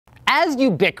As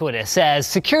ubiquitous as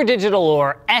secure digital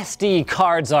or SD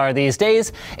cards are these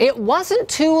days, it wasn't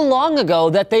too long ago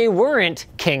that they weren't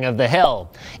king of the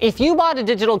hill. If you bought a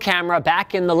digital camera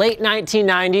back in the late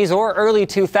 1990s or early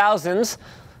 2000s,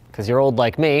 because you're old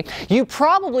like me, you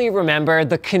probably remember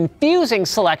the confusing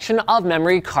selection of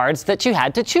memory cards that you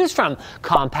had to choose from.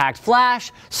 Compact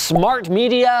flash, smart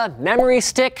media, memory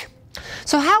stick.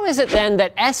 So how is it then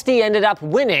that SD ended up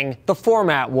winning the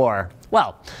format war?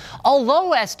 Well,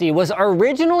 although SD was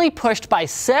originally pushed by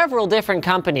several different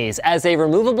companies as a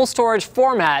removable storage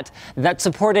format that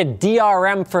supported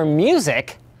DRM for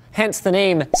music, hence the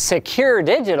name Secure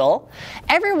Digital,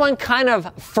 everyone kind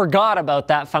of forgot about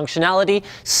that functionality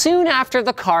soon after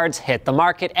the cards hit the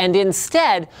market and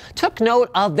instead took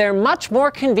note of their much more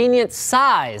convenient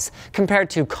size compared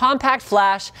to compact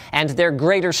flash and their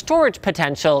greater storage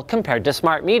potential compared to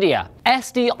smart media.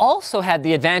 SD also had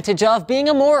the advantage of being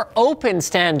a more open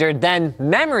standard than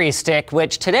memory stick,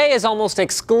 which today is almost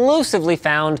exclusively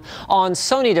found on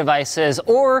Sony devices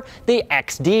or the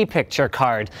XD picture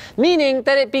card, meaning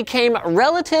that it became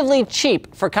relatively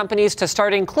cheap for companies to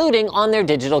start including on their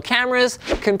digital cameras,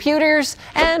 computers,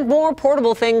 and more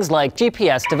portable things like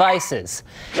GPS devices.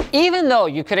 Even though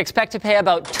you could expect to pay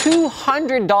about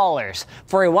 $200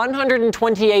 for a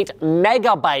 128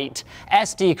 megabyte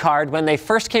SD card when they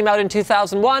first came out in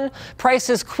 2001,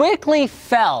 prices quickly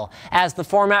fell as the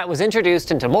format was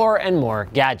introduced into more and more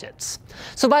gadgets.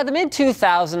 So by the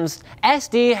mid-2000s,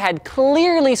 SD had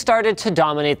clearly started to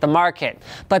dominate the market,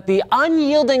 but the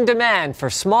unyielding demand for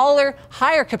smaller,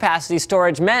 higher capacity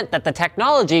storage meant that the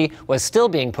technology was still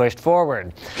being pushed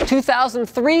forward.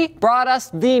 2003 brought us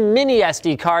the mini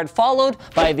SD card, followed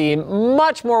by the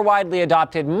much more widely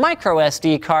adopted micro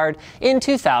SD card in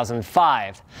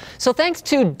 2005. So thanks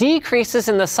to decreases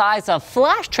in the size of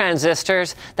flash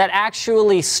transistors that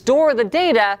actually store the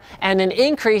data and an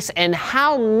increase in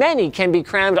how many can be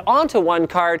crammed onto one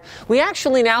card, we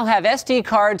actually now have SD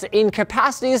cards in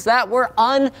capacities that were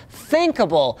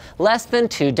unthinkable less than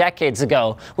 2 decades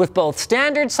ago, with both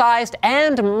standard-sized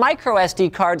and micro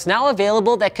SD cards now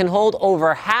available that can hold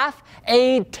over half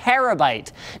a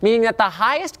terabyte, meaning that the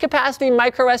highest capacity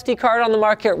micro SD card on the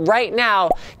market right now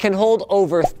can hold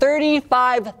over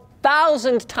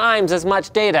 35,000 times as much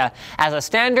data as a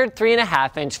standard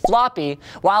 3.5-inch floppy,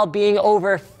 while being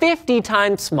over 50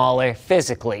 times smaller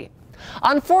physically.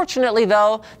 Unfortunately,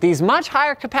 though, these much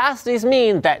higher capacities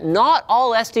mean that not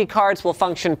all SD cards will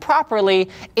function properly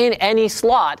in any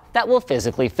slot that will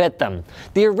physically fit them.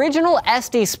 The original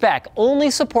SD spec only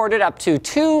supported up to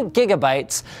 2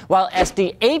 gigabytes, while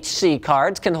SDHC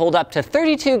cards can hold up to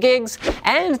 32 gigs,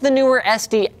 and the newer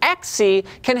SDXC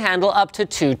can handle up to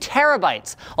 2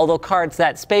 terabytes, although cards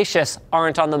that spacious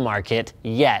aren't on the market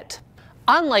yet.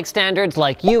 Unlike standards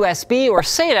like USB or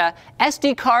SATA,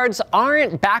 SD cards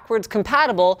aren't backwards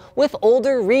compatible with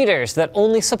older readers that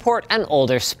only support an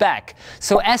older spec.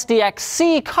 So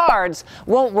SDXC cards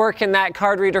won't work in that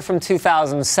card reader from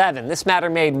 2007. This matter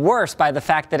made worse by the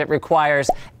fact that it requires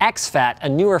exFAT, a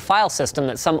newer file system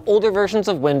that some older versions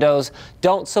of Windows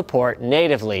don't support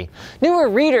natively. Newer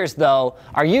readers, though,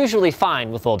 are usually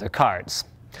fine with older cards.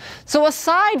 So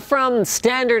aside from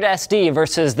standard SD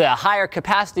versus the higher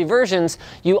capacity versions,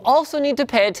 you also need to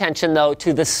pay attention, though,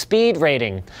 to the speed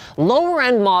rating. Lower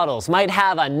end models might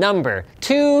have a number,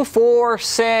 2, 4,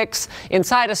 6,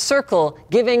 inside a circle,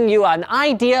 giving you an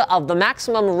idea of the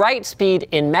maximum write speed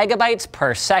in megabytes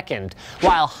per second,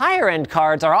 while higher end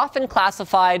cards are often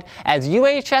classified as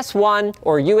UHS-1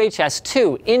 or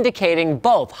UHS-2, indicating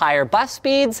both higher bus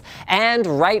speeds and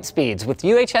write speeds, with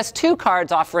UHS-2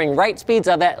 cards offering write speeds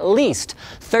of at least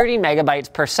 30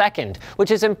 megabytes per second, which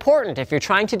is important if you're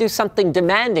trying to do something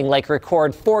demanding like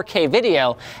record 4K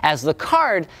video, as the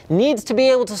card needs to be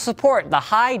able to support the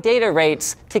high data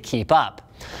rates to keep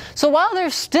up. So while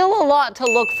there's still a lot to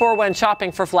look for when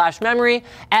shopping for flash memory,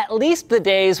 at least the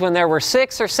days when there were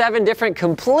 6 or 7 different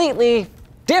completely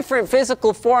different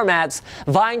physical formats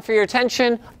vying for your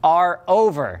attention are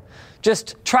over.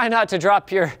 Just try not to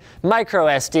drop your micro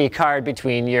SD card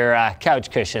between your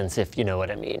couch cushions, if you know what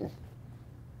I mean.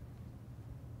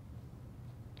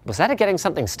 Was that a getting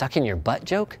something stuck in your butt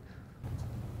joke?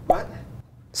 What?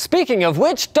 Speaking of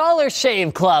which, Dollar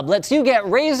Shave Club lets you get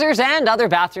razors and other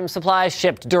bathroom supplies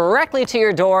shipped directly to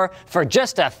your door for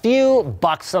just a few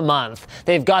bucks a month.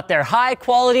 They've got their high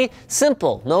quality,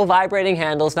 simple, no vibrating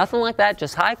handles, nothing like that,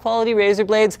 just high quality razor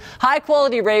blades, high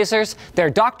quality razors, their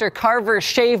Dr. Carver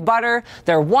shave butter,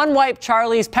 their One Wipe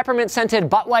Charlie's peppermint scented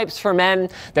butt wipes for men,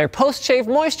 their post-shave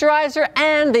moisturizer,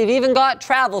 and they've even got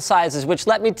travel sizes, which,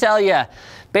 let me tell you,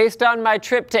 based on my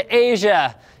trip to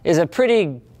Asia, is a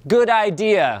pretty good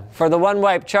idea for the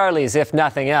one-wipe Charlies, if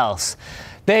nothing else.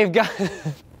 They've got...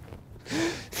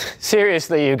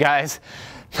 Seriously, you guys.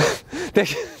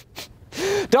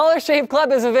 Dollar Shave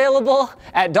Club is available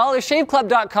at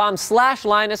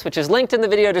dollarshaveclub.com/Linus, which is linked in the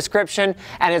video description,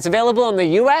 and it's available in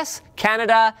the US,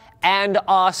 Canada, and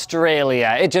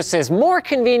Australia. It just is more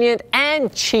convenient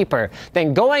and cheaper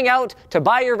than going out to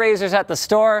buy your razors at the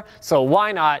store, so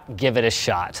why not give it a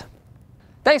shot?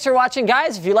 Thanks for watching,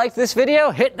 guys. If you liked this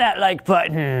video, hit that like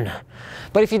button.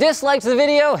 But if you disliked the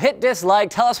video, hit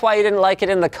dislike. Tell us why you didn't like it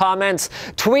in the comments.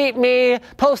 Tweet me,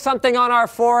 post something on our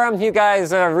forum. You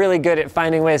guys are really good at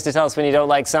finding ways to tell us when you don't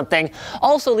like something.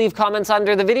 Also leave comments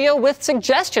under the video with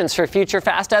suggestions for future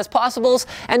Fast As Possibles.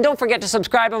 And don't forget to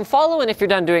subscribe and follow. And if you're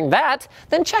done doing that,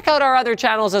 then check out our other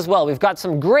channels as well. We've got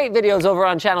some great videos over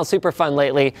on Channel Superfun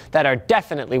lately that are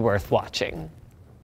definitely worth watching.